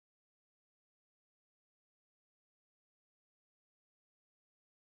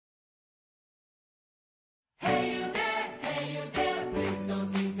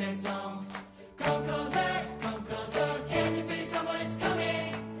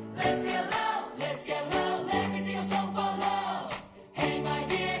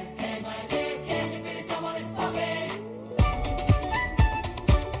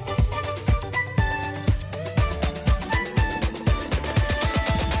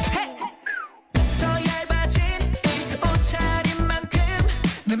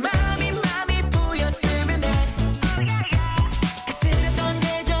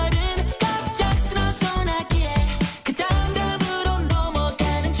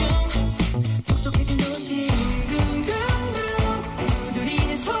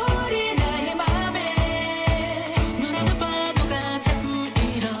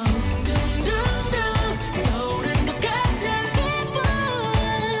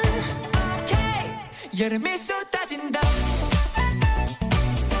여름이 쏟아진다.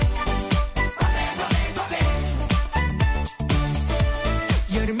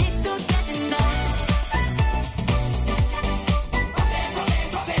 여름이 쏟아진다.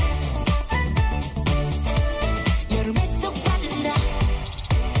 여름이 쏟아진다.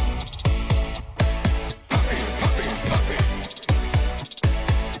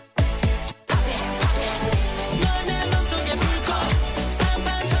 너의 맘속에 불꽃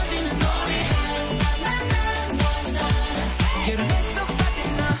팡팡 터지는 놀이. 여름이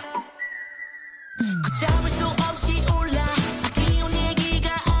쏟아진다. 걷잡을 수 없이 올라. 귀여운 얘기가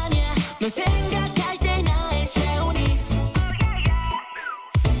아니야. 널 생각할 때 나의 체온이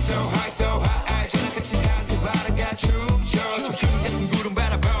So high so high. 저녁같이 산들 바라가 춤춰. 조금 같은 구름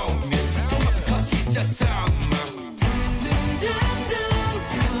바라보며 커피 진짜 summer. 둠둠둠둠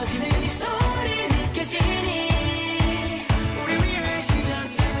커지는 이 소리 느껴지니 우리 위해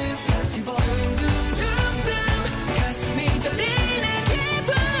시작되는 페스티벌. 둠둠둠둠 가슴이 떨리는 기분.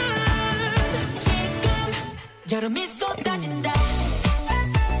 지금 여름이 쏟아진다.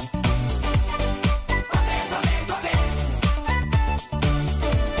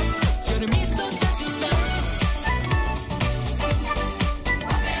 여름이 쏟아진다.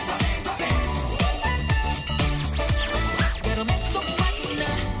 여름이 쏟아진다.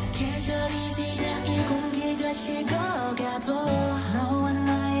 계절이 지나 이 공기가 식어가도 너와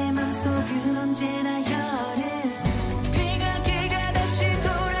나의 맘속은 언제나 여름. 비가 개가 다시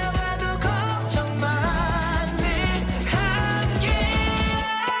돌아와도 걱정 마. 늘 함께.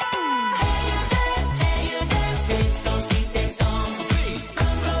 Hey you there, please don't sing that song.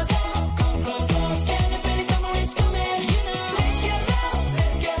 Come closer, can you feel the summer is coming?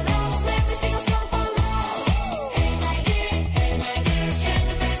 Let's get low, let me sing a song for love. Hey my dear, can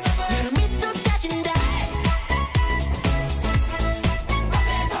you feel the summer? 여름이 쏟아진다.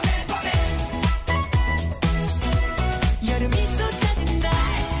 여름이 쏟아진다.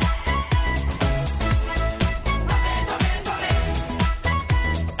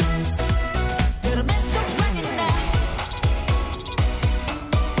 여름이 쏟아진다.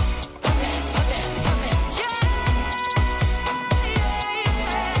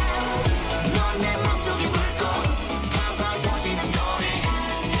 넌 내 맘속에 불꽃 팡팡 터지는 노래.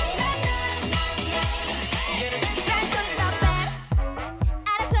 여름이 쏟아진다.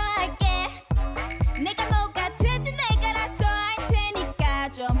 알아서 할게. 내가 뭐가 되든 내가 알아서 할 테니까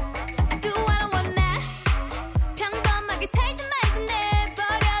좀 아구와라 원나. 평범하게 살든 말든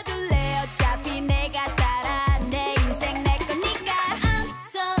내버려둘래. 어차피 내가 살아. 내 인생 내 거니까. I'm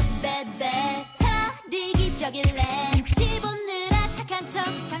so bad bad. 차라리 기적일래. 집 오느라 착한 척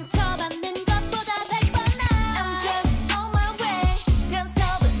상처받는 것보다 100번 나아. I'm just on my way.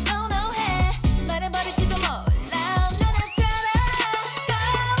 변섭은 no no 해. 나를 버릴지도 몰라. 눈았잖아.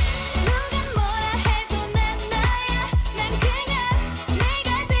 누가 뭐라 해도 난 나야. 난 그냥 내가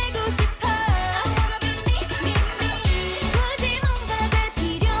되고 싶어. I wanna be me, me, me. 굳이 뭔가 될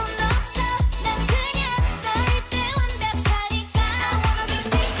필요는 없어. 난 그냥 너일 때 완벽하니까. I wanna be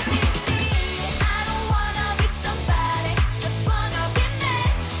me, me, me. I don't wanna be somebody. Just wanna be me,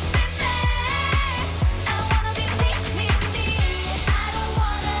 me, me. I wanna be me, me, me. I don't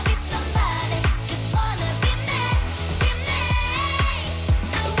wanna be somebody. Just wanna be me, be me.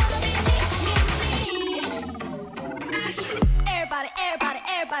 I wanna be me, me, me.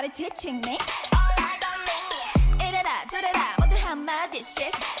 Everybody teaching me. All eyes on me. 이래라 저래라 모두 한마디씩.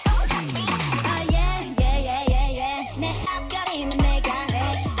 Don't let me. Yeah. 내 앞가림은 내가 해.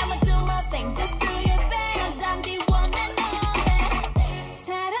 I'ma do my thing, just do your thing. 'Cause I'm the one and only.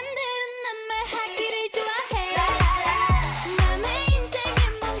 사람들은 난 말하기를 좋아해. 남의 인생에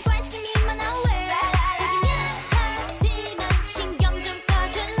뭔 관심이 많아 왜. 조심해하지만 신경 좀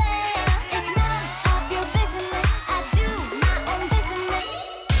꺼줄래. It's none of your business. I do my own business.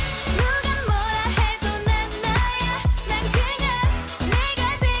 누가 뭐라 해도 난 나야. 난 그냥 내가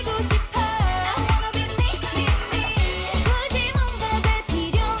되고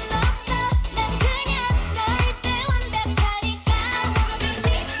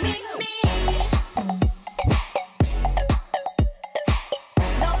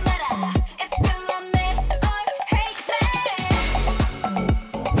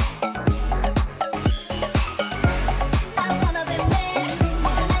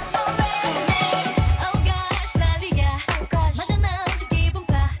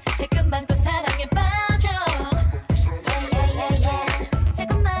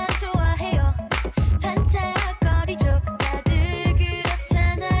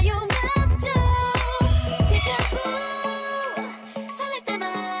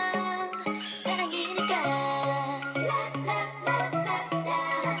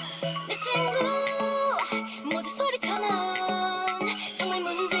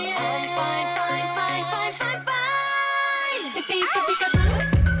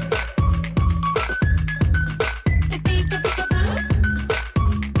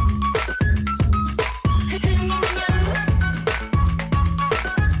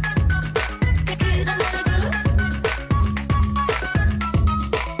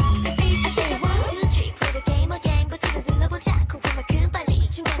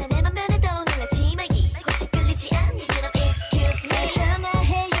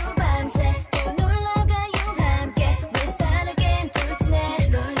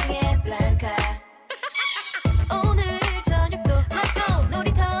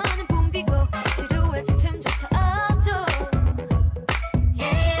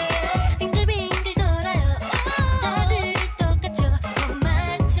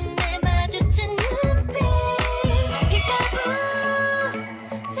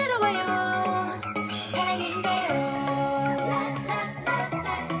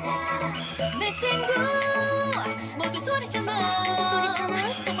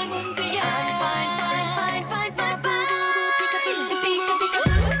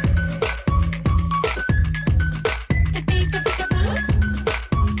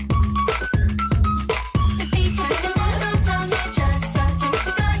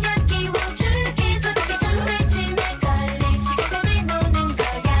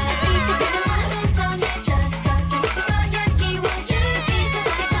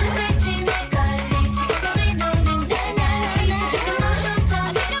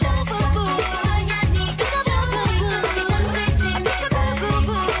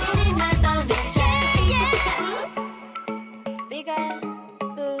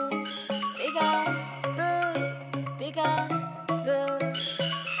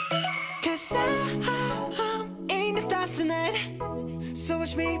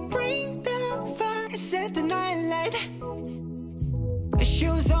bring the fire, set the night light.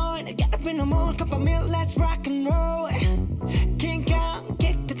 Shoes on, get up in the morning, cup of milk, let's rock and roll. Kink out,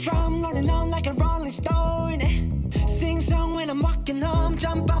 kick the drum, rolling on like a rolling stone. Sing song when I'm walking home,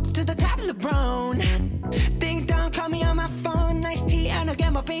 jump up to the top of the brown. Ding dong, call me on my phone, nice tea and I'll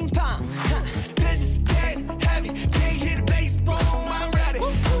get my ping pong. This is getting heavy, can't hear the bass, boom, I'm ready.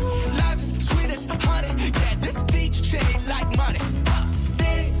 Life is sweet as honey, yeah, this beat chain like money.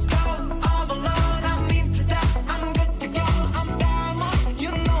 This go all alone, I'm into that, I'm good to go, I'm down,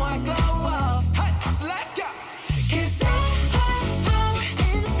 you know I glow up. Hey, so let's go. 'Cause I'm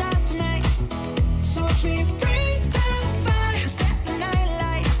in the stars tonight, so watch me bring the fire, set the night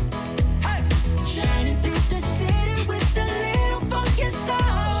light. Hey, shining through the city with a little funky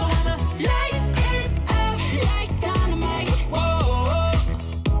soul. So I'ma light it up like dynamite. Whoa,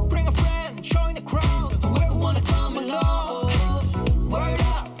 bring a friend, join the crowd, whoever wanna come along. Word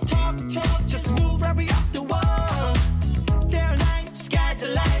up, talk, just move right up the wall. There light, sky's the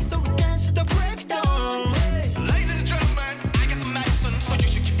light, so we dance to the breakdown. Ladies and gentlemen, I got the medicine, so you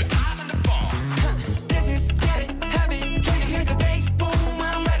should keep your eyes on the ball. This is getting heavy, can you hear the bass? Boom,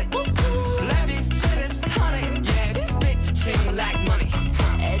 I'm ready. Levies, sweetest honey, yeah, this bitch chain like money.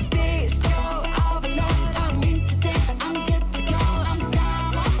 And this go overload, I'm into that, I'm good to go, I'm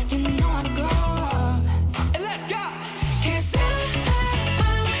down, you know I glow. And let's go. 'Cause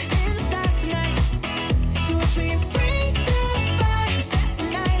I'm in the stars tonight, so watch me bring the fire, set the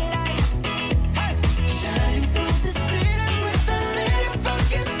night light. Hey, shining through the city with a little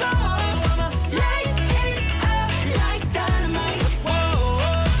funky soul. So I'ma light it up like dynamite. Whoa,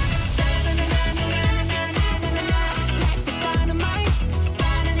 da-na-na-na-na-na-na-na-na-na-na. Life is dynamite.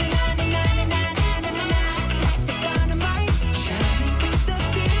 Da-na-na-na-na-na-na-na-na-na. Life is dynamite. Shining through the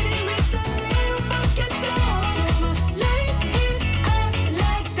city with a little funky soul. So I'ma light it up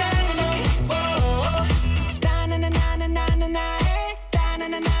like dynamite. Whoa, da-na-na-na-na-na-na-na.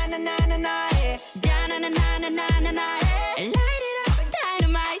 Da-na-na-na-na-na-na. Da-na-na-na-na-na-na. Light it up like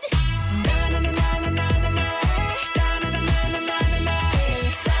dynamite. Da-na-na-na-na-na-na. Da-na-na-na-na-na-na.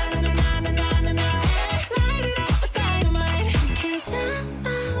 Da-na-na-na-na-na-na. Light it up like dynamite. 'Cause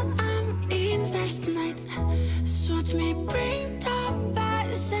I'm in stars tonight, so watch me bring the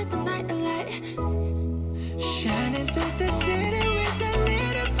fire, set the night alight. Shining through the city with a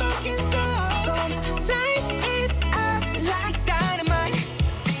little funky soul. So light it up like dynamite.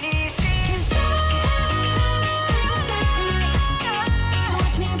 'Cause so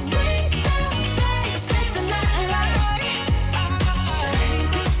watch me bring the fire, set the night alight. Shining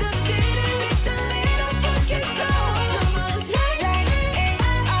through the city with a little funky soul. So light it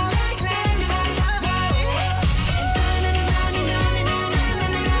up like dynamite.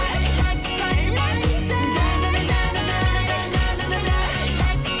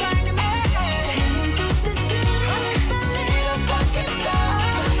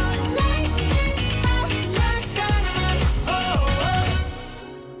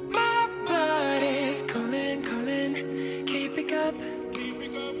 My body's calling, keep it up.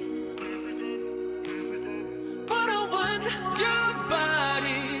 101, your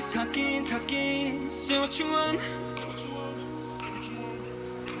body's talking, say what you want.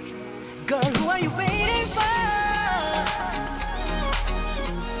 Girl, who are you waiting for?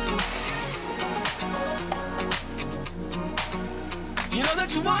 You know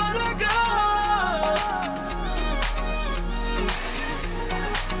that you wanna go.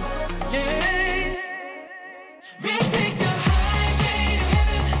 Yeah. We'll take the highway to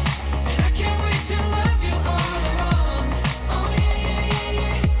heaven, and I can't wait to love you all along. Oh yeah, yeah, yeah,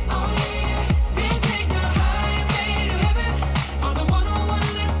 yeah. Oh yeah, yeah. We'll take the highway to heaven, on the 101,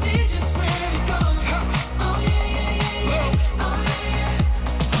 let's see just where it goes. Oh yeah, yeah, yeah, yeah. Oh yeah, yeah.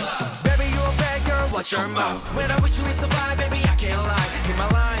 Baby, you a bad girl, watch your mouth. When I wish you would survive, baby, I can't lie. Hit my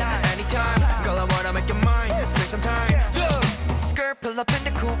line, anytime. Girl, I wanna make your mind, spend some time. Look, skirt, pull up in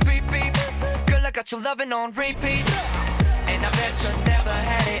the cool beep beep. Girl, I got you loving on repeat. And I bet you never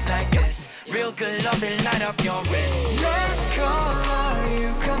had it like this. Real good loving, light up your wrist. Let's go, are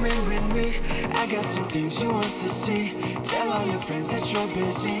you coming with me? I got some things you want to see. Tell all your friends that you're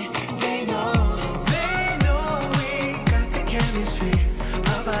busy. They know we got the chemistry.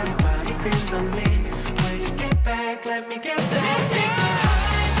 Our body feels on me. When you get back, let me get that. We'll take the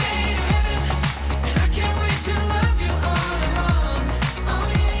highway to heaven, and I can't wait to love you all along. Oh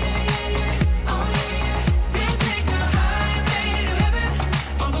yeah, yeah, yeah, yeah. Oh yeah, yeah. We'll take the highway to heaven,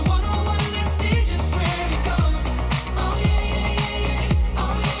 on the 101, let's see just where it goes. Oh yeah, yeah, yeah, yeah.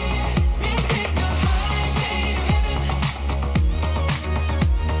 Oh yeah, yeah. We'll take the highway to heaven.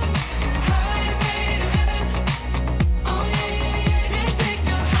 Highway to heaven. Oh yeah, yeah, yeah. We'll take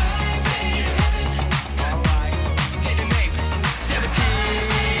the highway.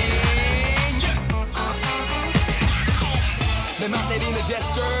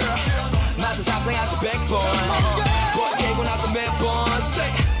 gesture 맛을 상상하지 100번 뭘 깨고 나서 매번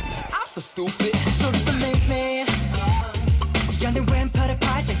Say I'm so stupid So just make me 야 내 왼팔에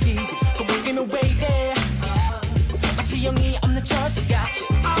팔짱 끼지 꼬물기는 왜 이래 마치 영이 없는 철수같이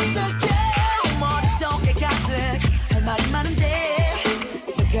어떡해 머릿속에 가득 할 말이 많은데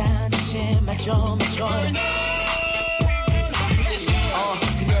너가 대신 맞춰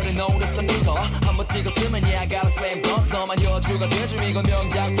그녀를 노렸어 이거 한번 찍었으면 yeah I got a slam dunk 너만 여주가 돼줌 이건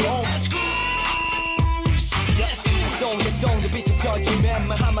명작품 송도 비춰져지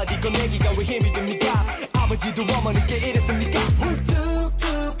맨말 한마디 꺼내기가 왜 힘이 듭니까 아버지도 어머니께 이랬습니까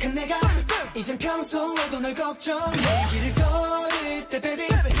뚝뚝한 내가 이젠 평소에도 널 걱정해 길을 걸을 때 baby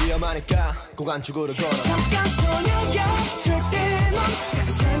위험하니까 꼭 안쪽으로 걸어 잠깐 소녀야 절대 넌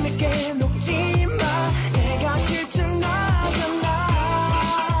자꾸 삶에게 녹지마 내가 질투나잖아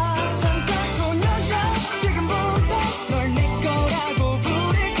잠깐 소녀야 지금부터 널 내 거라고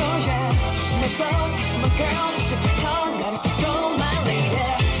부를 거야 조심해서 조심한 girl 이제부터 나를 껴줘 my lady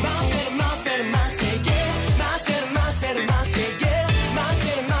My city my city my city My city my city my city My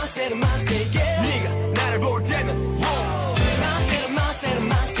city my city my city 네가 나를 볼 때면 My city my city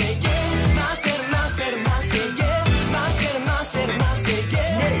my city My city my city my city My city my city my city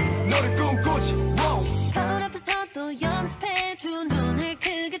매일 너를 꿈꾸지 거울 앞에서 또 연습해 두 눈을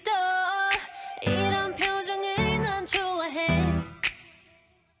크게 떠 이런 표정을 난 좋아해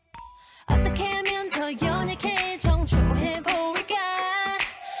어떻게 하면 더 연약해 정초해 보일까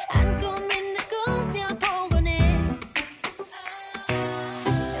안 꾸민 듯 꾸며보곤 해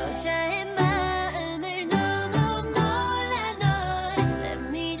여자의 마음을 너무 몰라 널 Let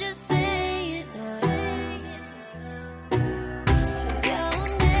me just say it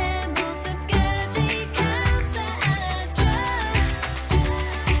두려운 내 모습까지 감싸 안아줘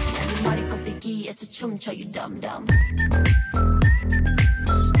나는 머리 꼭대기에서 춤춰 you dumb dumb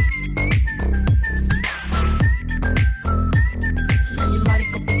나는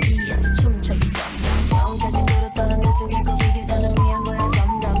머리 꼭대기에서 춤춰 you dumb dumb 영까지 끌었다는 내 생각 거기에 나는 위한 거야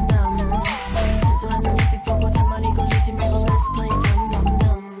dumb dumb dumb 순수한 내 눈빛 보고 잔머리 굴리지 말고 let's play dumb dumb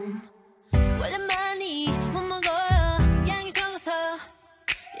dumb 원래 많이 못 먹어요 양이 적어서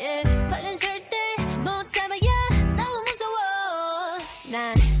yeah 발른 절대 못 잡아요 너무 무서워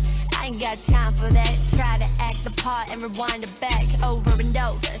난 I ain't got time for that try to act the part and rewind it back over and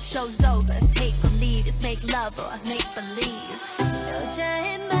over show's over take the lead it's make love or make believe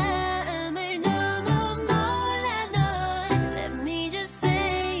여자의 마음을 너무 몰라 널 Let me just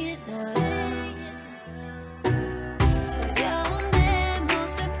say it now 두려운 내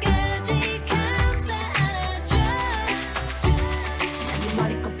모습까지 감싸 안아줘 난 네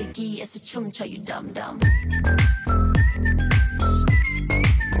머리 꼭대기에서 춤춰 you dumb dumb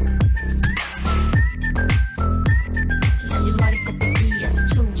난 네 머리 꼭대기에서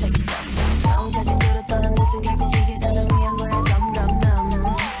춤춰 you dumb dumb 영까지 끌었다는 내 생각 거기에 나는 위한 거야 dumb dumb dumb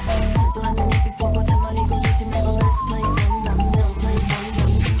순수한 내 눈빛 보고 잔머리 굴리지 말고 let's play dumb dumb let's play dumb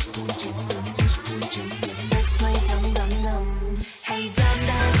dumb Let's play dumb dumb dumb Hey dumb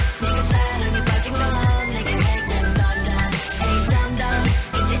dumb 네가 사랑에 빠진 건 내게 왜 그대로 dumb dumb Hey dumb dumb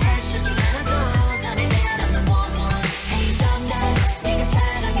이제 애쓰지 않아도 잠이 내가 I'm the one one Hey dumb dumb 네가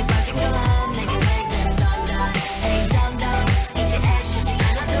사랑에 빠진 건 내게 왜 그대로 dumb dumb Hey dumb dumb 이제 애쓰지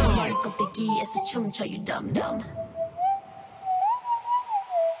않아도 머리 꼭대기에서 춤춰 you dumb dumb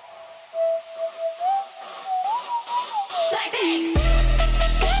BLACKPINK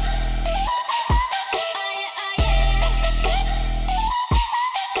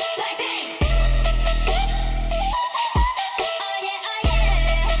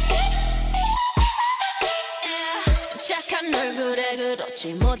착한 얼굴에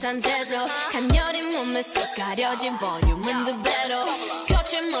그렇지 못한 태도 간녀린 몸에서 가려진 볼륨은 두 배로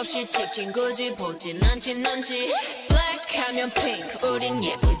거침없이 찍힌 굳이 보진 않지 넌지 Black 하면 pink 우린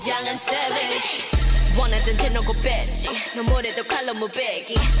예쁘장한 savage 원하던 대놓고 뺐지 너무래도 칼로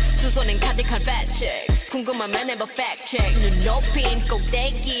무배기 두 손엔 가득한 fat checks 궁금하면 해봐 fact check 눈 높인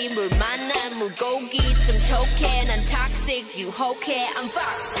꼭대기 물 만난 물고기 좀 톡해 난 toxic 유혹해 I'm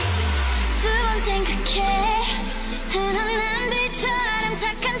foxy 두 번 생각해 흔한 남들처럼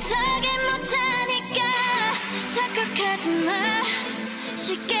착한 척이 못하니까 착각하지 마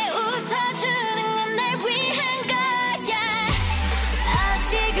쉽게 웃어주는 건 날 위한 거야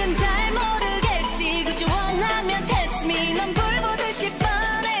아직은 잘 모르겠지 그저 원하면 test me 넌 불 보듯이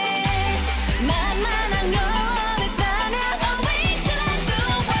뻔해 만만한 너 원했다면 oh wait till I do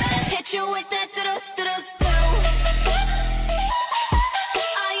it hit you with that 뚜루뚜루뚜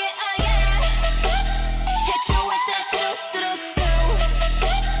oh yeah hit you with that 뚜루뚜루뚜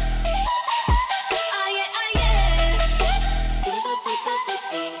oh yeah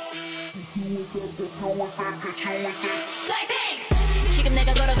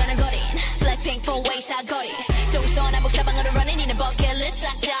four-way 사거리 동서남북 사방으로 running in a bucket list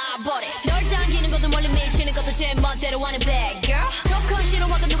싹 다 버려 널 당기는 것도 멀리 밀치는 것도 제 멋대로 하는 bad girl 조금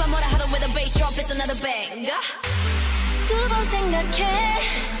싫어하고 누가 뭐라 하던 with a bass drop it's another banger 두 번 생각해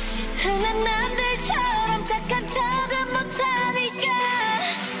흔한 남들처럼 착한 척은 못하니까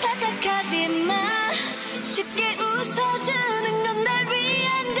착각하지 마 쉽게 웃어주는 건 날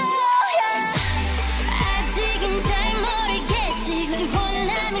위한 거야 아직은 잘 모르겠지 굳이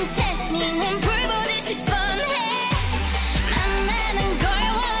원하면 test me 난 불보듯이 뻔해 만나는 걸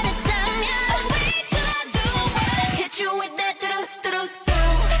원했다면 wait till I do it hit you with that 뚜루뚜루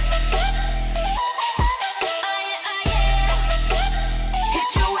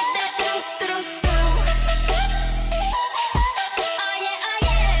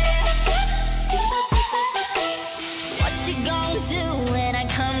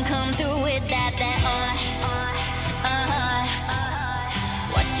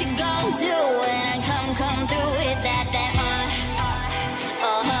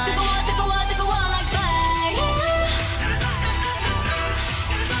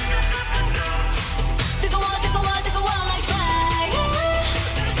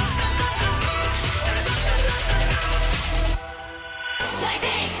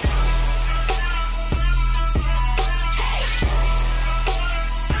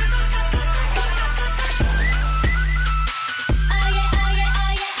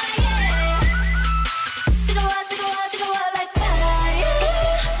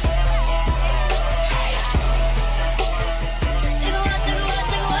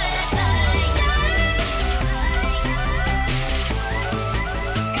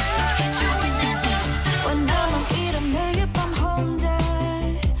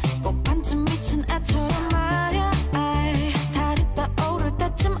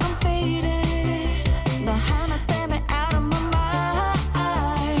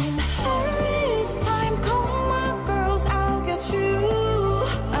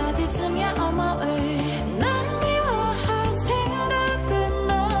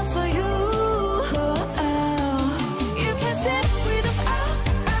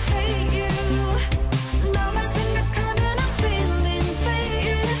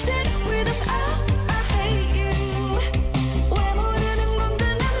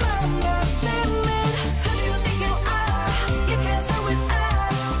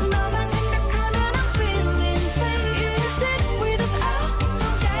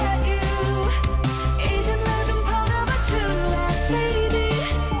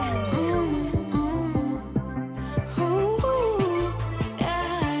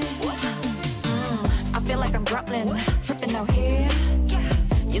tripping out here.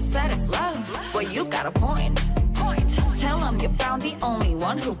 You said it's love, well you got a point. Tell them you found the only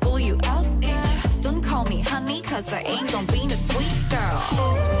one who pull you out there. Don't call me honey, cause I ain't gonna be the sweet girl.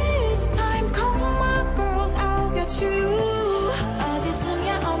 This time, call my girls, I'll get you.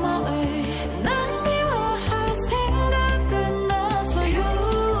 어디쯤이야 on my way. 난 미워할 생각은 없어요.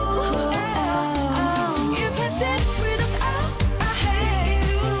 You can sit with us out, I hate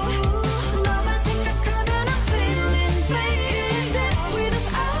you. 너만 생각하면 I'm feeling pain. Sit with us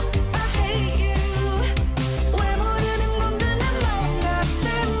out, I hate you. 왜 모르는 건데 내 맘과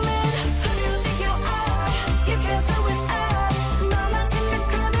때문에 Who do you think you are? You can't sit with us. 너만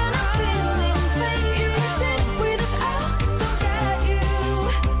생각하면 I'm feeling pain. You can sit with us out, don't get you.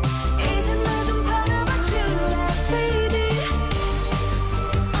 이제 너 좀 바라봐 줄래, baby?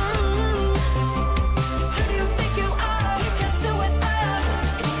 Who do you think you are? You can't sit with us.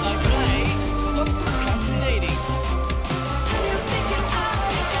 Okay, stop procrastinating. Who do you think you are?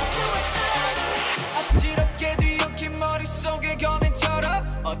 You can't sit with us. 앞지럽게 뒤엉킨 머릿속에 거민처럼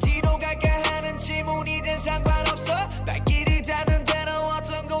어디로 갈까 하는 질문이 된 상관없어 발길이 닿는 대로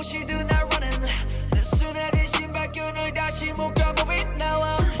어떤 곳이든 날 running 느슨해진 신발끈을 다시 묶어 move it now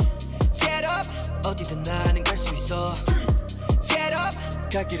Get up 어디든 나는 갈 수 있어 Get up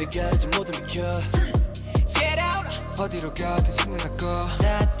갈 길을 가지 모두 비켜 Get out 어디로 가든 생각날 거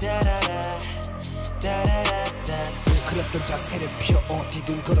다다라라 다라라다 그랬던 자세를 펴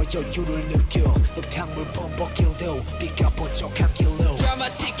어디든 걸어 여유를 느껴 흙탕물 범벅길도 비가 번쩍한 길로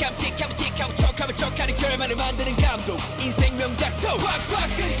드라마틱함 틱하면 틱하고 척하면 척하는 결말을 만드는 감독 인생 명작소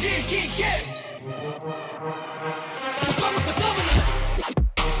꽉꽉 끈질기게 더 빠먹고 더블로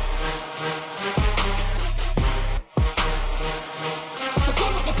더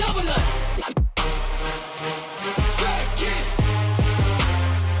꺼먹고 더블로 트랙리스트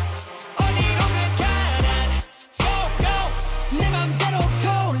어디로든 가란 Go go 내 맘대로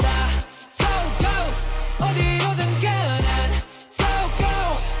골라 Go go 어디로든 가란 Go go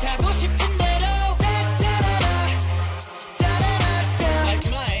가고 싶은 대로 따라라라 따라라라 Like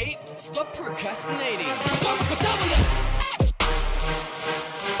mate stop never procrastinating.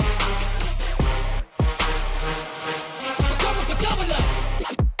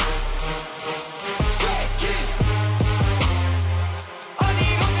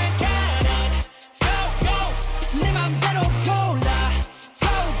 어디로든 가난 go go 내 맘대로 골라 go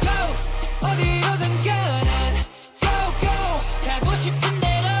go 어디로든 가난 go go 가고 싶은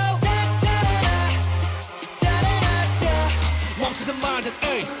대로 따따라라 따라라따 멈추든 말든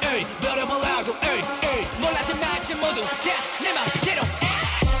에이 에이 노려보라고 에이 에이 몰랐던 날쯤 모두 자 내 맘대로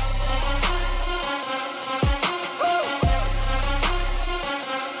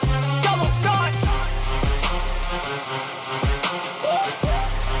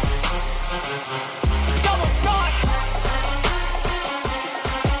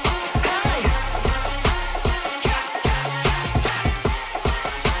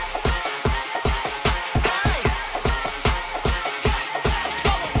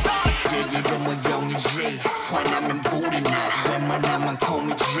화나면 불이 나 웬만하면 call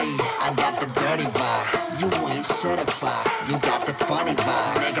me G I got the dirty vibe You ain't certified You got the funny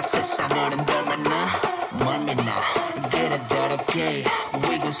vibe 내가 세상을 흔들면 나 money 나 Get it 더럽게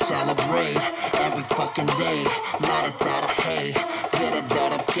We gon' celebrate Every fucking day 나를 따라 해 Get it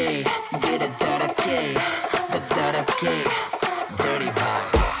더럽게 Get it 더럽게 The 더럽게 Dirty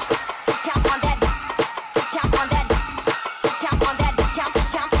vibe Jump on that, jump on that, jump on that,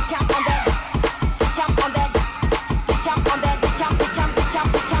 jump on that, jump on that, jump on that,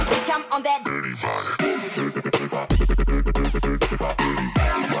 jump on that. Dirty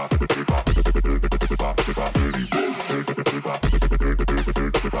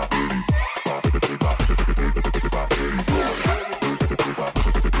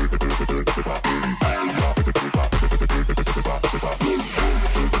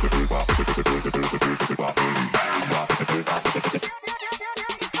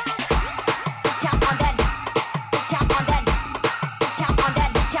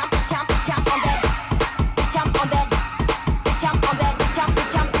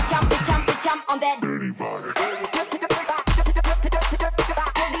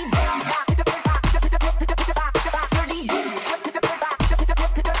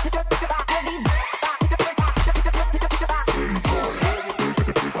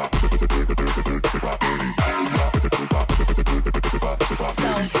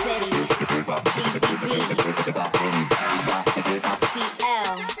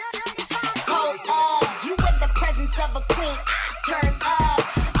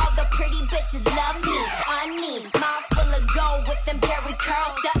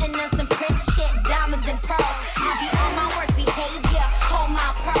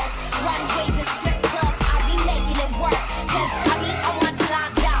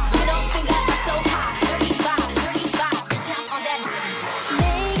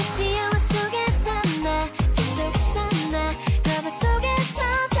매일같이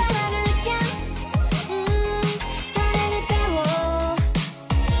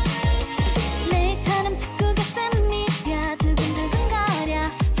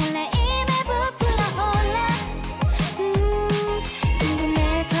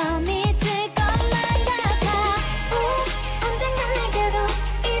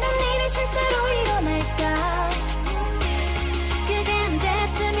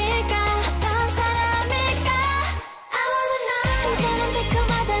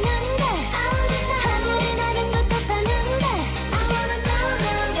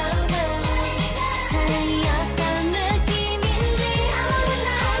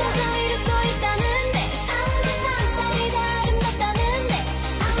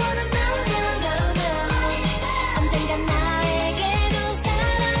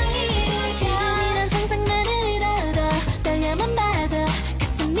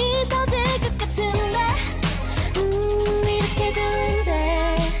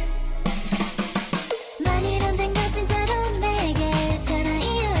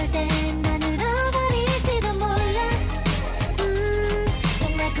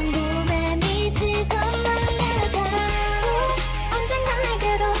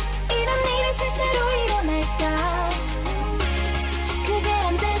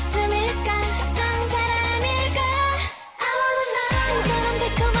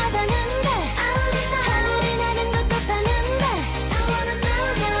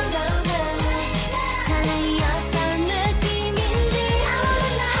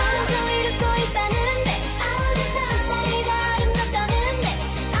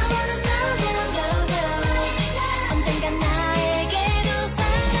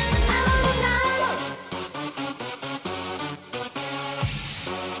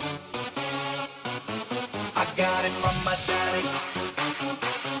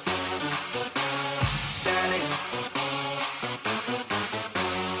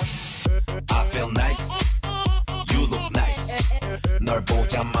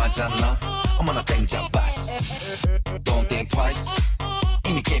보자마자 너 어머나 땡 잡았어. Don't think twice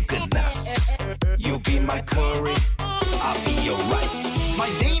이미 게임 끝났어. You be my curry I'll be your rice. My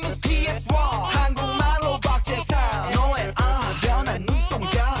name is PS1 한국말로 박재상. 너의 변한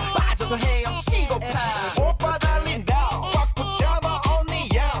눈동자 빠져서 헤엄치고파. 오빠 달린다 꽉 붙잡아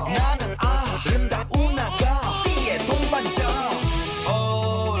언니야. 나는 아름다운 아가 C의 동반자.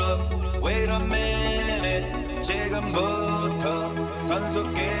 Hold up wait a minute 지금부터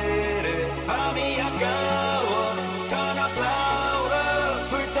선수끼리 밤이 아까워 Turn up louder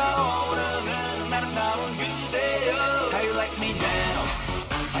불타오르는 아름다운 그대여. How you like me now?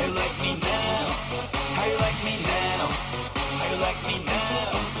 How you like me now? How you like me now? How you like me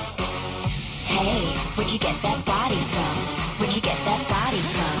now? Hey, where'd you get that body from? Where'd you get that body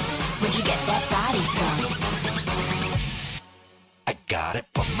from? Where'd you get that body from? I got it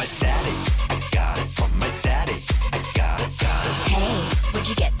from my daddy. I got it from my daddy. I got it. Hey, where'd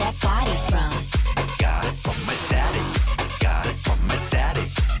you get that body from? I got it from my daddy. I got it from my daddy.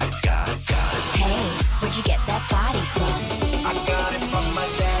 I got it. Hey, where'd you get that body from? I got it from my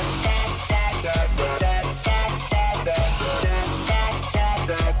daddy. I got it from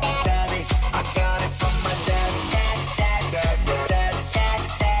my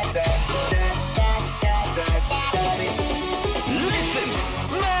Listen,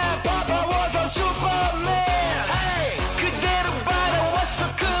 my papa was a Superman. Hey, 그대로 받아왔어,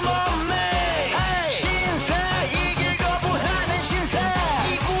 come on man. Hey, 신사 이길 거부하는 신사.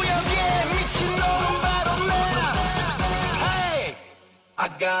 이 구역에 미친 놈은 바로 나. Hey, I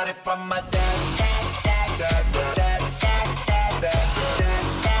got it from my daddy.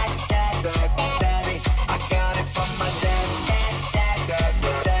 I got it from my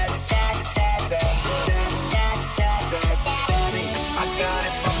I got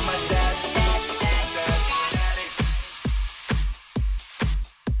it from my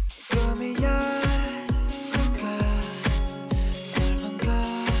꿈이었을까 넓은 것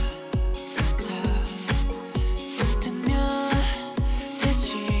같아. 눈 뜨면 다시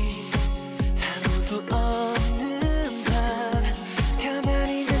아무도 없는 밤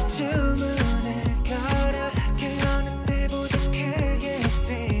가만히 난 두 눈을 걸어 그러는 때보다 크게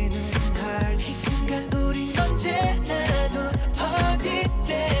뛰는 heart. 이 순간 우린 언제나도 어디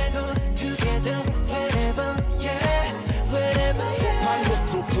때도 together wherever yeah wherever yeah. 말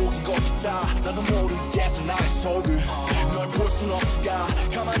못도 보긴 거기다. 나도 모르겠어 나의 속을. 널 볼 순 없을까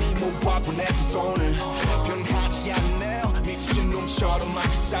가만히 못 봐본 내 두 손을. 변하지 않네요 미친 놈처럼 막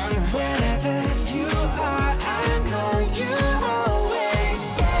이상해. Wherever you are, I know you always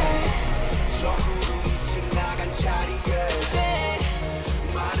stay. 저 구름이 지나간 자리에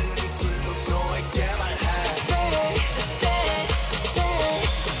마른 입술로 너에게 말해.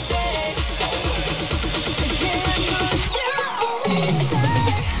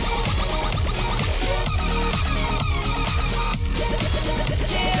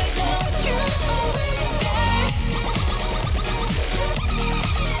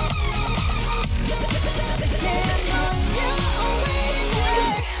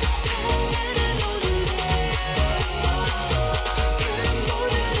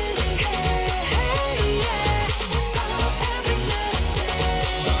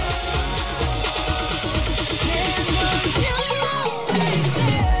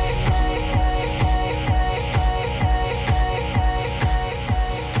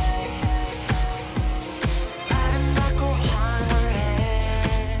 아름답고 황홀해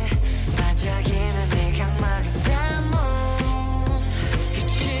반짝이는 네 각막은 다 moon.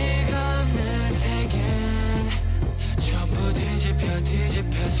 끝이가 없는 세계는 전부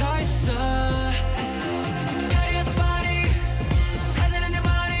뒤집혀 서 있어. Carry the body 하늘은 내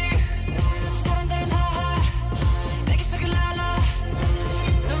머리. 사람들은 하하 내게 속을 날라.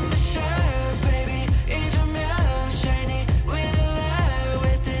 눈부셔 baby 잊으면 shiny with love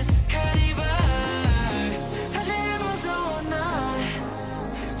with this carnival. 사실 무서워 난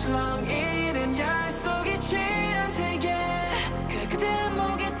정이는 야 속에 취한 세계. 그대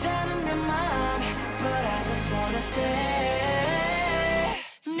목에 타는 내 맘 but I just wanna stay.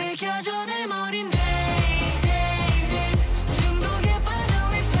 느껴져 내 머린 days days days. 중독에 빠져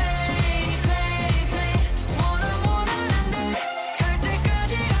we play play play. 원하는데 갈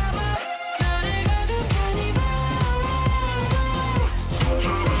때까지 아마 나를 가득 carnival.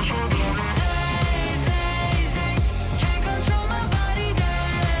 Days days days. Can't control my body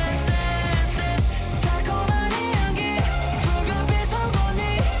dance dance dance. 달콤한 이 향기 불가피해서 보니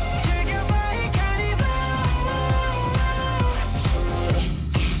즐겨봐 이 carnival.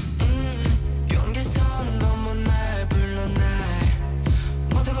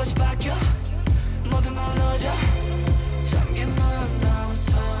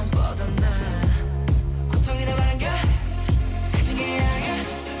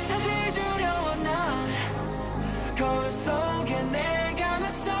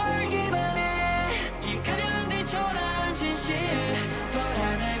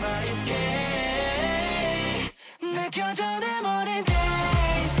 느껴져 내 머리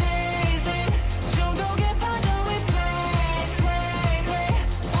days days days 중독에 빠져 we play play play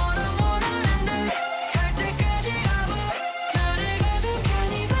wanna 안돼 갈 때까지 가보 나를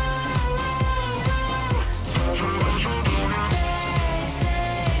가득하니 days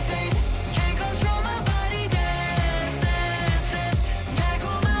days days can't control my body dance dance dance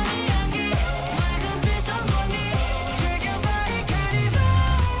달콤한 이 향기 맑은 빛선 공기 즐겨봐이 carnival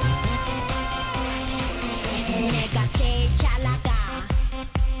내가 제일 잘 나가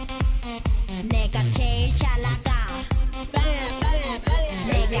내가 제일 잘 나가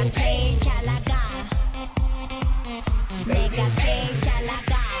내가 제일 잘 나가 내가 제일 잘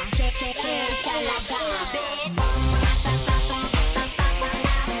나가 제일 잘 나가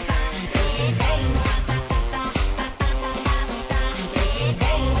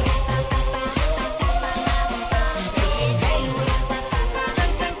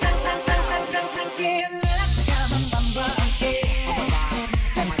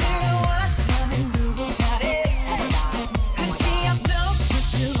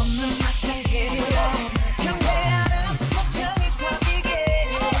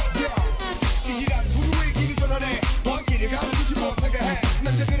지질한 분위기 길을 전환해 왕길을 감추지 못하게 해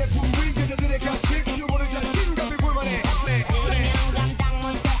남자들의 분위 여자들의 가치 유머를 자신감을 볼만해 인형감 딱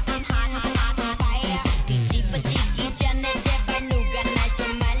못해 I'm hot hot hot hot fire 뒤집어지기 전에 제발 누가 날 좀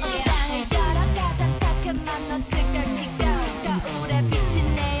말려 장을 열어 가장 상큼한 옷을 걸치고 거울에 비친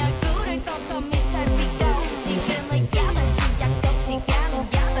내 얼굴을 꼼꼼히 살피고 지금은 8시 약속 시간은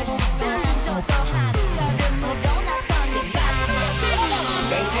 8시 반 또또 한 걸음으로 나서니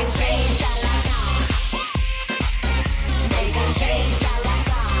내가 제일 잘 나가 내가 제일 잘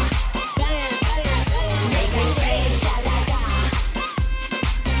나가 내가 제일 잘 나가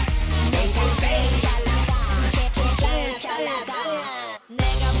내가 제일 잘 나가 제일 잘 나가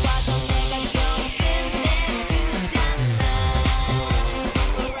내가 봐도 내가 좀 끝내주잖아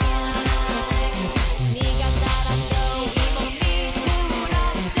네가 따라도 이 몸이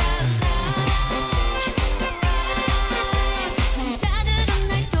부럽잖아 남자들은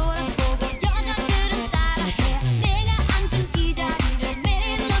날 돌아보고 여자들은 따라해 내가 앉은 이 자리를 매일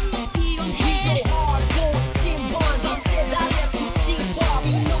너무 피곤해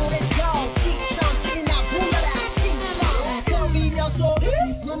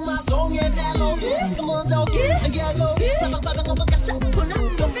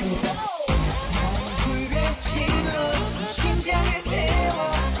심장을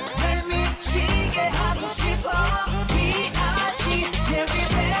태워 날 미치게 하고 싶어 비하지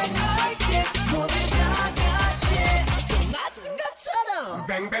everything like this 모두 다 같이 좀 맞은 것처럼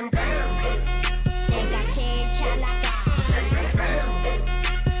뱅뱅뱅 내가 제일 잘 나가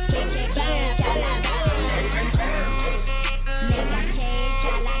제일 잘 나가 내가 제일 잘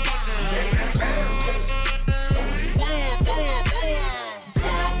나가 다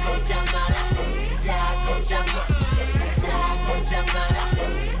꼼짝 마라 다 꼼짝 마 다 꼼짝 마라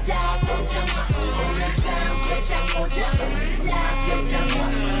다 꼼짝 마 오늘 밤 꼼짝 보자 다 꼼짝 마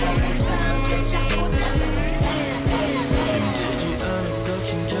오늘 밤 꼼짝 보자 힘들지 않은 거친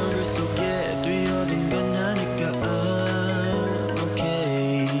정글 속에 뛰어든 건 아니까 I'm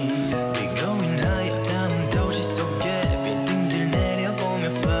okay 네가 위하여 다음 도시 속에 빌딩들 내려보며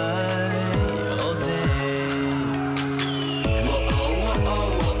fly all day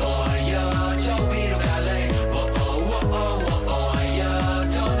워오워오워오하여 저 위로 갈래 워오워오워오하여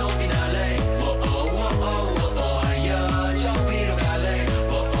더 높이 날래 워오워오워오하여 저 위로 갈래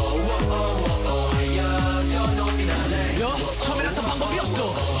워오워오워오하여 더 높이 날래 처음이라서 방법이 없어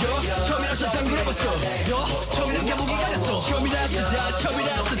처음이라서 당근해봤어 처음이란 게 무게가 됐어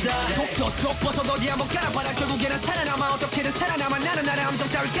처음이라서 다 독 벗어도 어디 한번 깔아봐라 결국에는 살아남아 어떻게든 살아남아 나는 나의 함정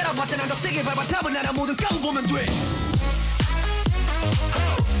따위 깔아봤자 더 세게 밟아 답은 나라 모든 까고 보면 돼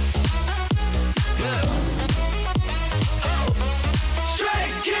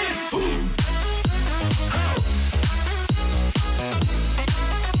Straight kids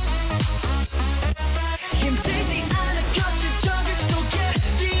힘들지 않아 거친 정글 속에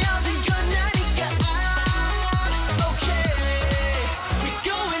뛰어든 건 아니까 I'm okay We're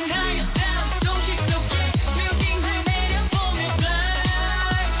going higher down 도시 속에 빌딩들 내려보며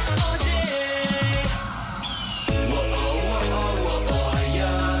fly all day 워오워오워오하여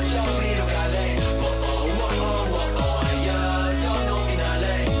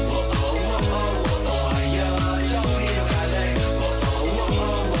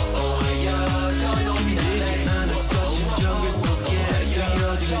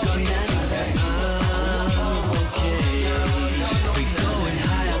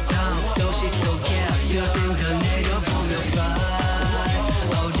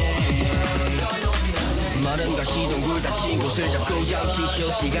옷을 잡고 잠시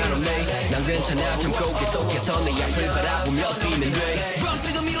쉴 시간 없네 난 괜찮아 참고 계속해서 내 앞을 바라보며 뛰면 돼 Run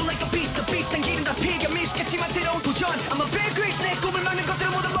to the middle like a beast the beast 당기는 다 피가 미숙했지만 새로운 도전 I'm a big Grease 내 꿈을 막는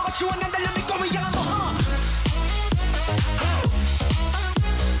것들을 모두 먹어치워 난 달려 내 꿈을 향한 모험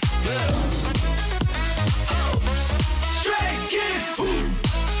Straight kick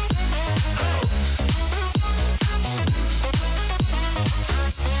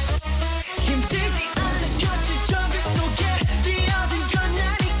힘들지 않은 곁을 정글 속에 뛰어든 건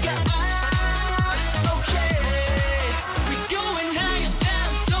나니까 Okay We're going higher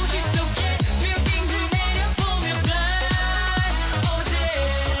down 도시 속에 빌딩들 내려보면 fly all day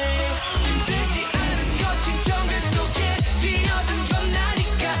힘들지 않은 곁을 정글 속에 뛰어든 건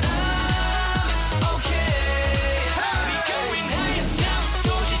나니까 Okay We're going higher down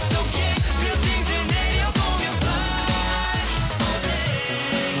도시 속에 빌딩들 내려보면 fly all day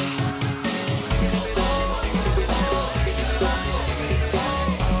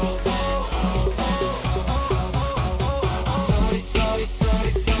Sorry, sorry,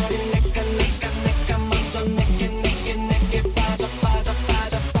 sorry 내가 먼저 내게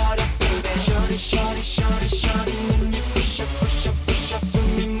빠져버려 baby Shorty 눈이 부셔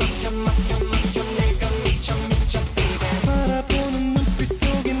숨이 막혀 내가 미쳐 baby 바라보는 눈빛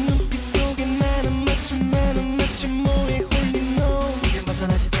속에 나는 마치 뭐에 홀린 너 이게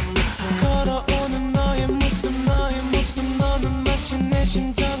벗어나지도 못해 걸어오는 너의 모습 너는 마치 내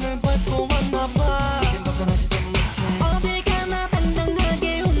심장을 밟고 왔나봐 이게 벗어나지도 못해 어딜 가나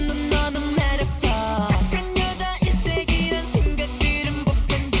당당하게 웃는 너는 매력적 착한 여자 일색이란 생각들은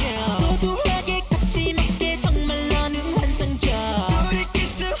복한적 도도하게 같이 맞게 정말 너는 환상적 돌이킬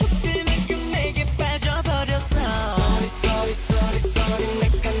수 없을 만큼 내게 빠져버렸어 Sorry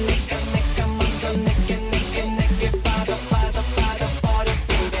내가 먼저 내게 빠져버려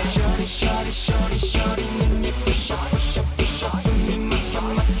baby Shorty 눈이 부셔 숨이 막혀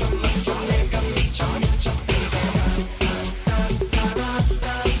내가 미쳐 baby 내가 미쳐 baby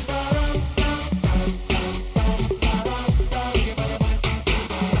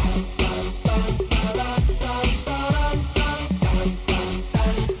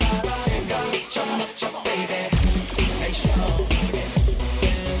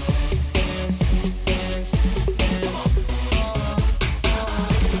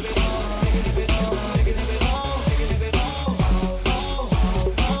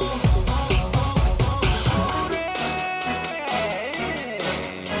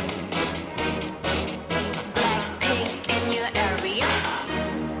BLACKPINK in your area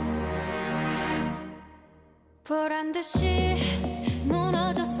보란 듯이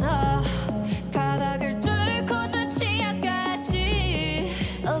무너졌어 바닥을 뚫고 저 치아까지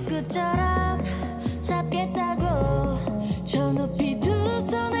엊그처럼 잡겠다고 저 높이 두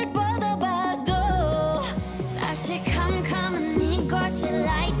손을 뻗어봐도 다시 캄캄한 이곳에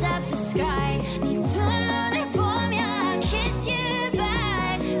light up the sky 네 두 눈을 보며 I kiss you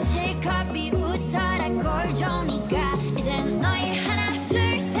bye 실컷 비웃어라 꼴 좋으니까 이젠 너희 하나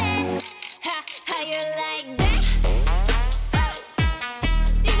둘셋 How you like that?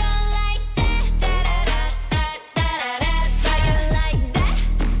 You gon' like that? Da-da-da-da-da-da-da. How you like that?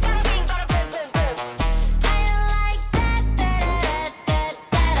 How you like that?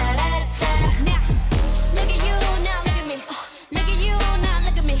 Da-da-da-da-da-da-da. Now, look at you, now look at me. Look at you, now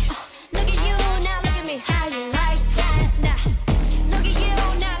look at me. Look at you, now look at me. How you like that? Now, look at you,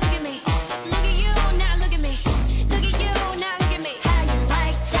 now look at me. Look at you, now look at me. Look at you, now look at me. How you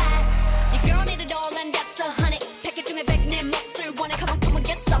like that? Your girl need a doll and that's 100. 패킷 중에 100 내 몫을 원해. Come on,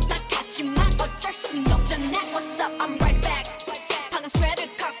 get some. 난 같지만 어쩔 순 없잖아. What's up? I'm right back. 방금 sweater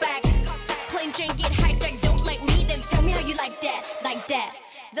cock back. Clean drink, get hijacked. Don't like me, then tell me how you like that. Like that.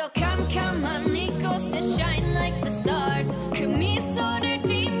 더 캄캄한 이곳에 shine like the stars. 그 미소를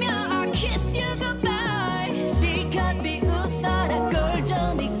띠며 I kiss you goodbye. 실컷 비웃어라 꼴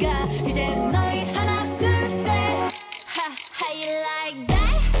좋으니까 이제 너희 하나 둘셋 How you like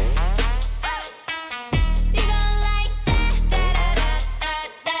that? You gon' like that?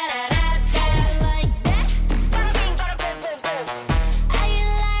 Da-da-da-da-da-da-da. How you like that? How you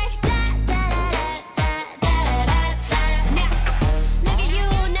like that? Da-da-da-da-da-da-da. Now, look at you,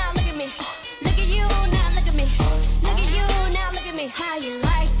 now look at me. Look at you, now look at me. Look at you, now look at me. How you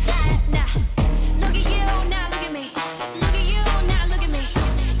like that? Now, look at you, now look at me. Look at you, now look at me.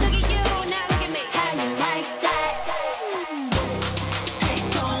 Look at you, now look at me. How you like that?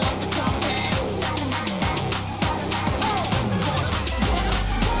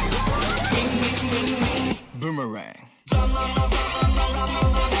 Boomerang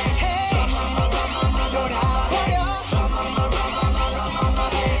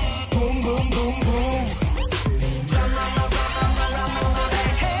boom boom boom boom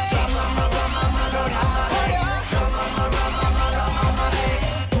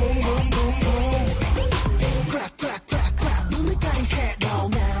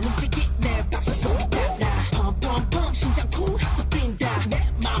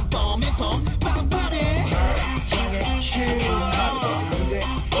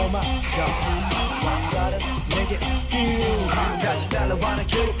와서는 내게 feel 다시 달라와는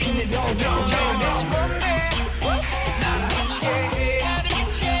괴롭히네 no no no 나를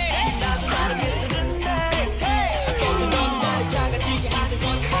미치게 나도 나를 미치는데 괜히 넌 나를 작아지게 하는 건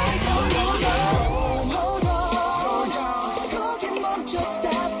거기 멈춰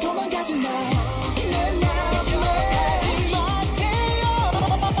stop 도망가지 마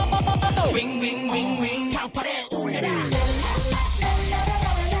윙윙윙윙 방팔에 울려라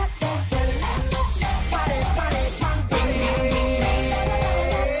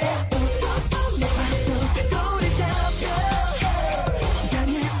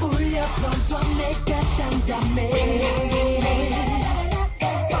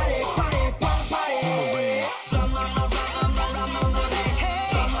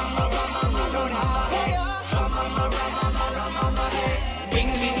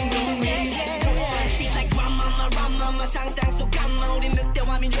상상 속 감마 우린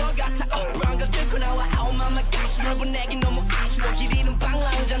늑대와 미녀 같아 그런 걸 뚫고 나와 oh mama gosh 넓은 내겐 너무 아쉬워 길이는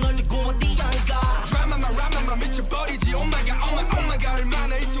방랑자 널 두고 어디 안 가 드라마만 미쳐버리지 oh my god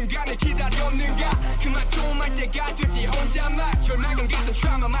얼마나 이 순간을 기다렸는가 그만 좀 할 때가 되지 혼자만 절망감 같은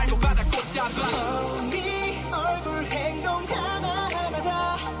트라우마 말고 바다 꽃다발 네 얼굴 행동 하나하나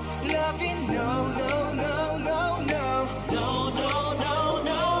다 Love it no no no no no no no no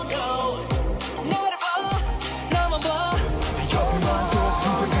no no 나를 나만 봐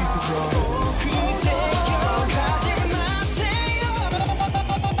그대여 가지 마세요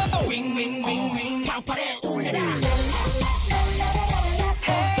윙윙윙윙 방팔에 울려라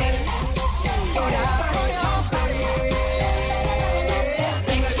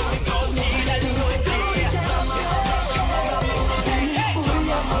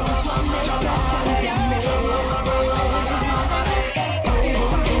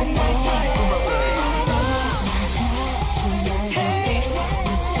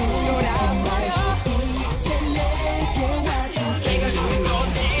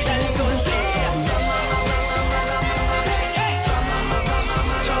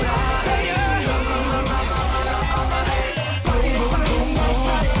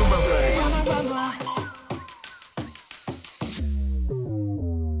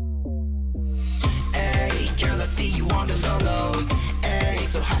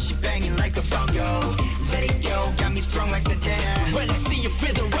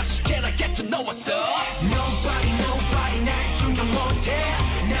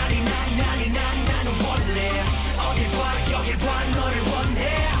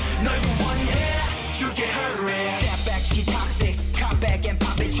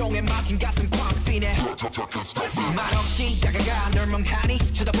말없이 다가가 널 멍하니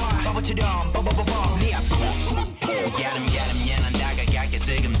쳐다봐 바보처럼 뽀뽀뽀뽀 네 앞에 난 다가가게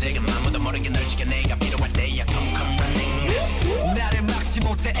슬금슬금 아무도 모르게 널 지켜 내가 필요할 때야 come running 나를 막지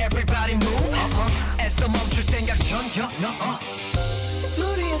못해 everybody move 애써 멈출 생각 전혀 no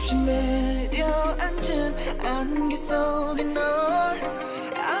소리 없이 내려앉은 안개 속에 널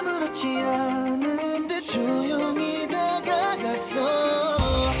아무렇지 않은데 조용히 다가갔어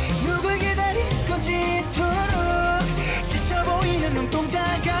누굴 기다릴 건지 이토록 지쳐 보이는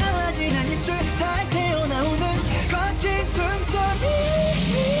눈동자가 아직은 입술 사이 새어나오는 거친 숨소리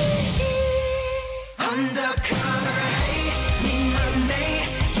Undercover hey 네 맘에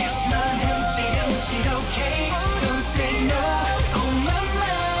Yes 넌 흠칫 okay Don't say no Oh my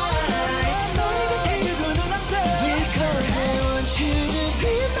mind 너의 곁에 두고 눈 감싸 Because I want you to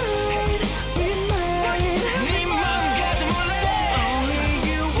be mine Be mine 네 맘 가져 몰래 Only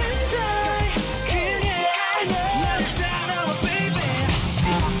you and I 그냥 나를 따라와 baby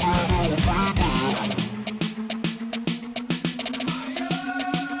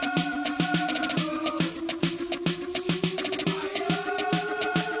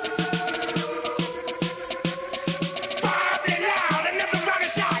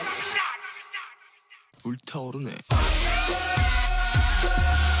불타오르네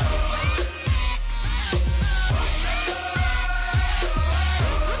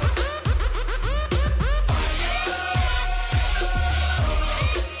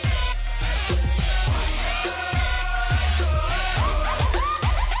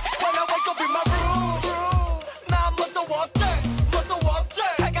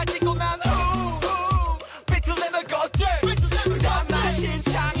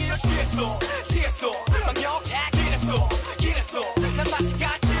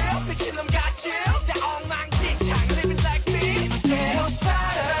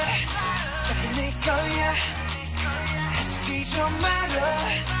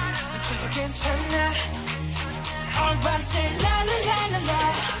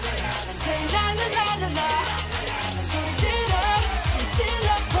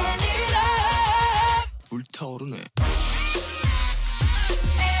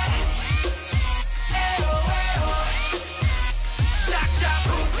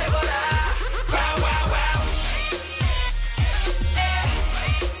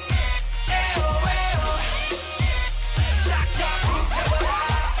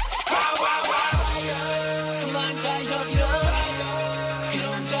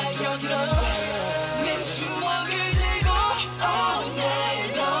그런 자 여기로 내 추억을 들고 all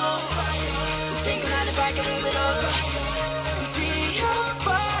night long 친구나는 발걸음으로 뛰어봐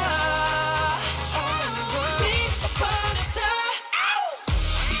미쳐버렸다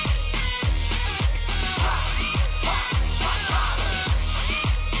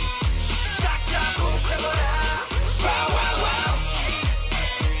싹 다 부숴버려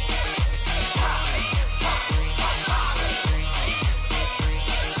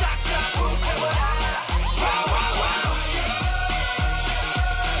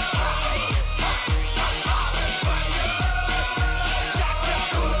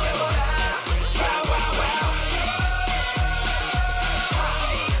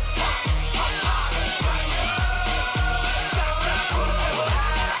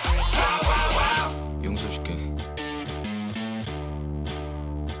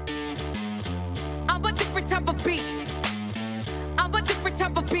I'm a different type of beast. I'm a different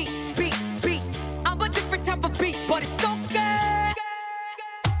type of beast. I'm a different type of beast, but it's so good.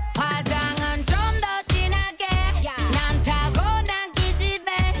 화장은 좀 더 진하게. 난 타고난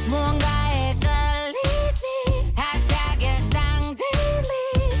기집애. 뭔가에 끌리지. hashtag 일상 daily.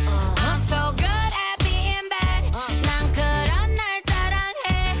 I'm so good at being bad. 난 그런 날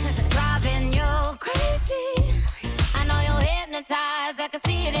자랑해. Driving you crazy. I know you're hypnotized. I can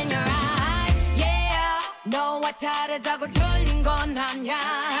see it in your eyes. Yeah, 너와 다르다고 틀린 건 아냐.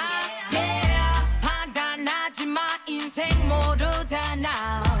 Yeah, 판단하지 마. 인생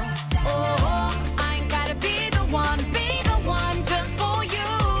모르잖아. Oh, I ain't gotta be the one just for you.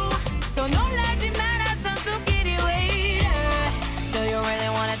 So 놀라지 마라 선수끼리 왜 이래. Do you really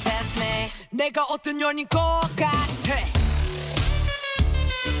wanna test me? 내가 어떤 년인 것 같아?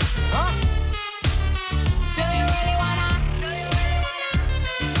 Do you really wanna?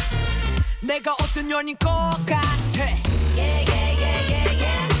 내가 어떤 년인 것 같아? Yeah, yeah, yeah, yeah,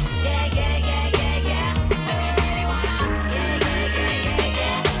 yeah. Yeah, yeah, yeah, yeah, yeah. Do you really wanna? Yeah, yeah, yeah, yeah,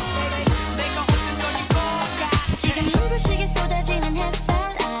 yeah. 내가 어떤 년인 것 같아? 지금 눈부시게 쏟아지는 햇살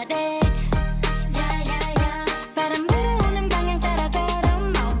아래 야야야 바람 불어오는 방향 따라 걸어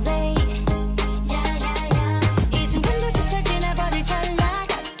my way 야야야 이 순간도 스쳐 지나버릴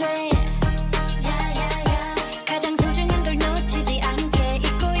찰나가 돼 야야야 가장 소중한 걸 놓치지 않게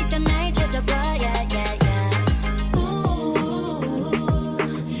잊고 있던 날 찾아봐 야야야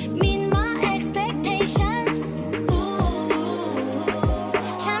Meet my expectations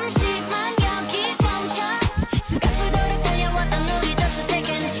잠시만 여기 멈춰 순간을 돌아 달려왔던 우리 just a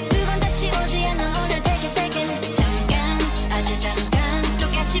second 두 번 다시 오지 않는 오늘 take a second 잠깐 아주 잠깐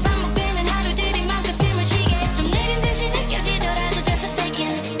똑같이 반복되는 하루들이 맘 가슴을 쉬게 좀 내린 듯이 느껴지더라도 just a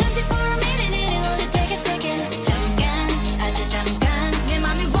second 24 minute 오늘 take a second 잠깐 아주 잠깐 내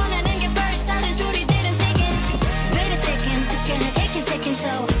맘이 원하는 게 first 다른 소리들은 second wait a second it's gonna take a second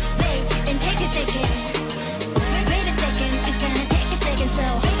so wait and take a second wait a second it's gonna take a second so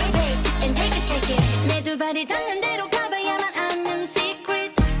wait and take a second 내 두 발이 닿는 대로 가봐야만 아는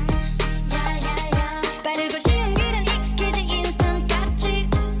secret 야야야 빠르고 쉬운 길은 익숙해진 instant 같이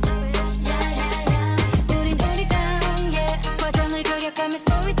야야야 우린 우리 down yeah 과정을 그려가며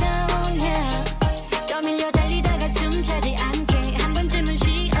slow it down yeah 떠밀려 달리다가 숨 차지 않게 한 번쯤은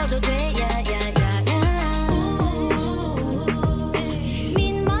쉬어도 돼 야야야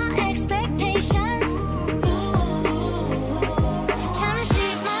Meet my expectations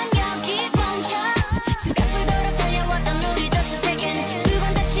잠시만 여기 멈춰 순간을 돌아 달려왔던 우리 just a second 두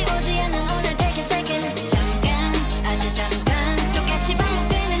번 다시 오지 않는 오늘 take a second 잠깐 아주 잠깐 똑같이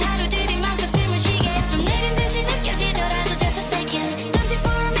반복되는 하루들이 맘 가슴을 쉬게 좀 내린 듯이 느껴지더라도 just a second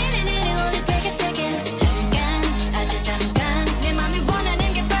 24 minute 오늘 take a second 잠깐 아주 잠깐 내 맘이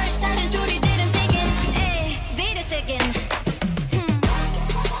원하는 게 first 다른 소리들은 second 에이 wait a second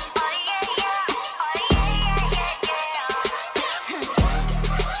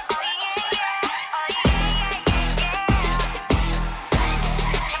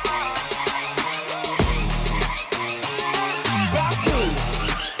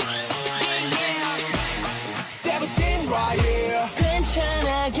Seventeen right here.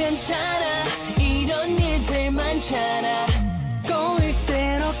 괜찮아 괜찮아 이런 일들 많잖아 꼬일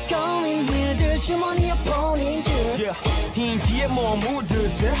대로 꼬인 일들 주머니에 보낸 듯 흰 뒤에 뭐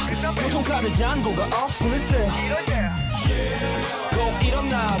묻을 때 교통카드 잔고가 없을 때 꼭 이런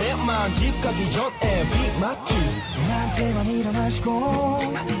날에만 집 가기 전에 빅 맞기 나한테만 일어나시고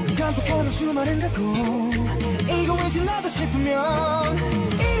깜빡하면 주말은 가고 이거 왜 지나다 싶으면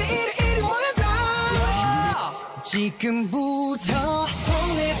이리 모여다 지금부터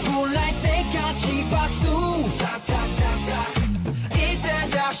손에 불날 때까지 박수 탁탁탁탁 이때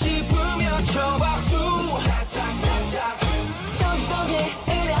다시 불며 쳐 박수 탁탁탁탁 여기 속에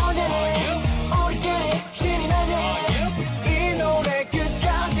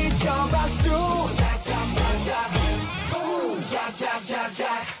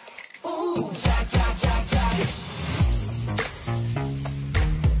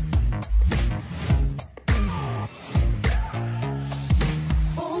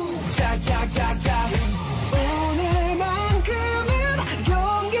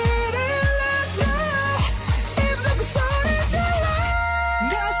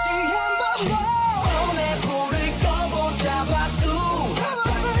손에 불을 꺼보자 박수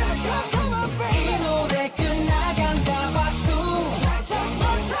이 노래 끝나간다 박수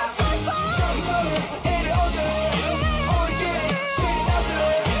저기서는 이리 오자 우리끼리 신나자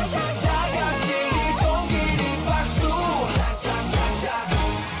다같이 이 공기리 박수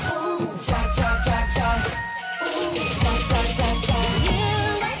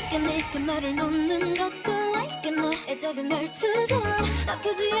내가 말을 놓는 것도 like 너의 작은 말투도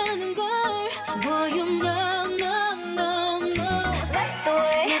나쁘지 않은 걸 Boy you know no no no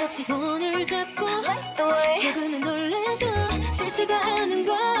말 없이 손을 잡고 조금은 놀래도 싫지가 않은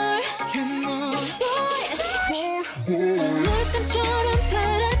걸 You know 물감처럼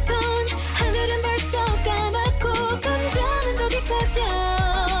파랗던 하늘은 벌써 까맣고 감정은 더 깊어져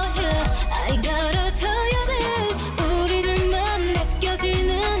I gotta tell you this 우리들만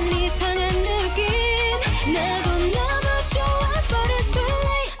느껴지는 이상한 느낌 나도 너무 좋아 but it's too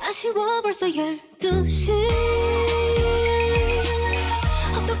late 아쉬워 벌써 12시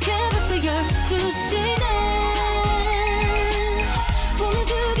어떡해 벌써 12시네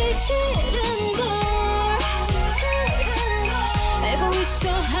보내주기 싫은걸 알고 있어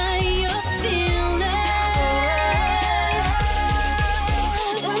how you feeling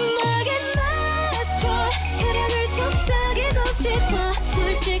음악에 맞춰 사랑을 속삭이고 싶어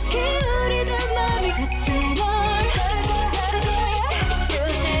솔직히 우리들 마음이 같은 걸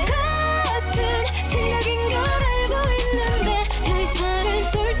같은 생각인 걸 알고 있는데 더 이상은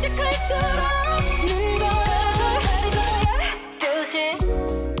솔직할 수 없는 걸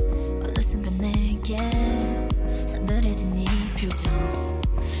어느 순간 내게 싸늘해진 네 표정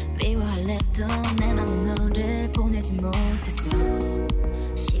미워할래도 내 맘은 너를 보내지 못했어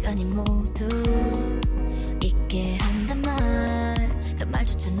시간이 모두 잊게 한단 말 그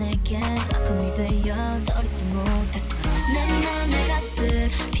말조차 내게 아픔이 되어 널 잊지 못했어 내 맘에 가득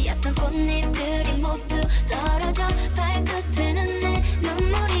피었던 꽃잎들이 모두